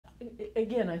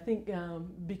again, I think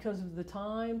because of the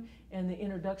time and the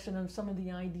introduction of some of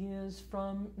the ideas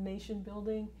from nation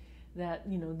building, that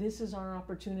this is our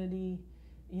opportunity.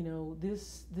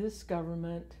 This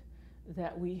government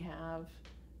that we have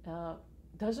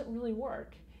doesn't really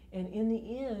work, and in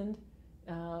the end,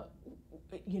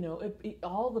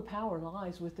 all the power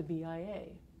lies with the BIA.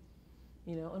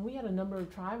 And we had a number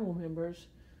of tribal members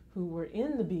who were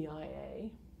in the BIA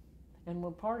and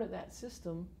were part of that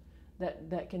system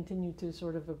that continued to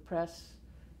sort of oppress,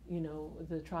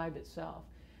 the tribe itself.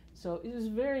 So it was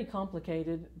very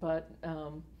complicated, but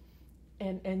there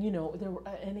were,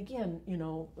 and again,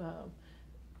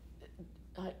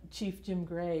 Chief Jim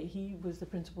Gray, he was the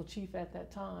principal chief at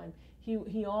that time.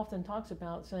 He often talks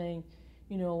about saying,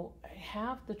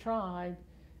 half the tribe,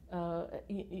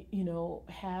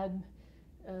 had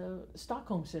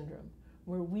Stockholm syndrome,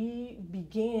 where we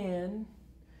began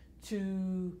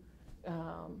to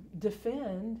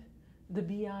defend the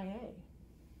BIA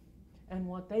and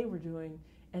what they were doing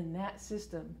and that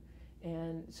system.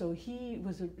 And so he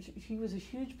was a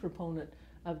huge proponent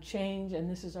of change, and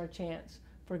this is our chance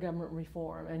for government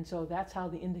reform. And so that's how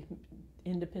the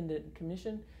Independent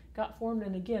Commission got formed.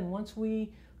 And again, once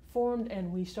we formed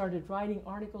and we started writing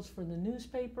articles for the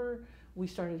newspaper, we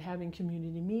started having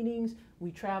community meetings.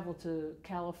 We traveled to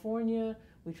California,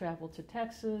 we traveled to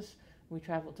Texas, we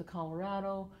traveled to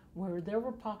Colorado, where there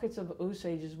were pockets of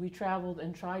Osages. We traveled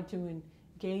and tried to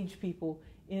engage people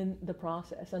in the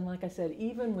process. And like I said,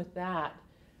 even with that,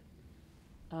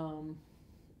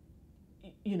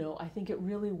 I think it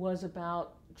really was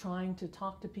about trying to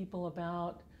talk to people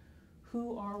about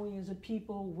who are we as a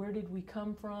people, where did we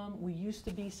come from? We used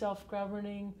to be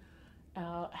self-governing.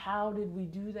 How did we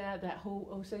do that? That whole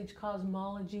Osage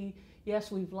cosmology,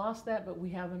 yes, we've lost that, but we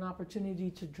have an opportunity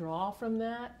to draw from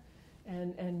that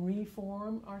and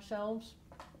reform ourselves.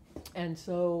 And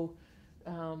so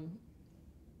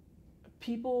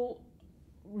people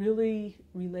really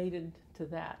related to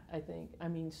that, I think. I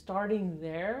mean, starting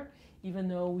there, even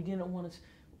though we didn't want to,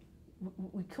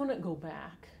 we couldn't go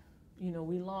back.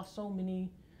 We lost so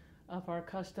many of our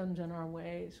customs and our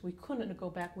ways. We couldn't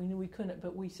go back. We knew we couldn't,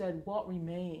 but we said, what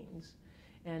remains?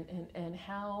 And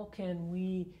how can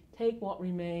we take what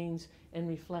remains and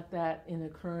reflect that in a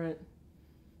current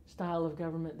style of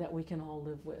government that we can all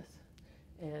live with?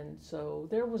 And so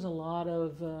there was a lot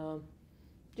of,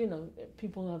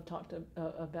 people have talked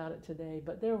about it today,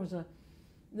 but there was a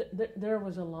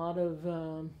lot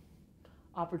of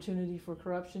opportunity for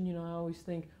corruption. I always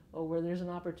think, where there's an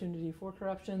opportunity for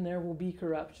corruption, there will be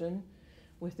corruption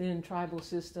within tribal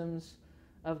systems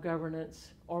of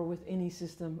governance or with any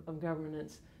system of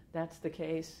governance. That's the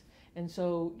case. And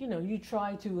so, you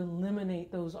try to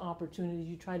eliminate those opportunities.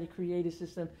 You try to create a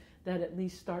system that at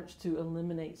least starts to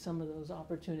eliminate some of those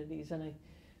opportunities. And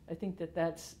I think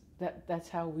that's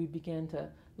how we began to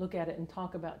look at it and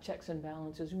talk about checks and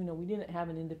balances. We didn't have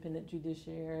an independent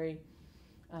judiciary.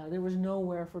 There was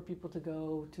nowhere for people to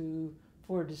go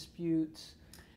for disputes.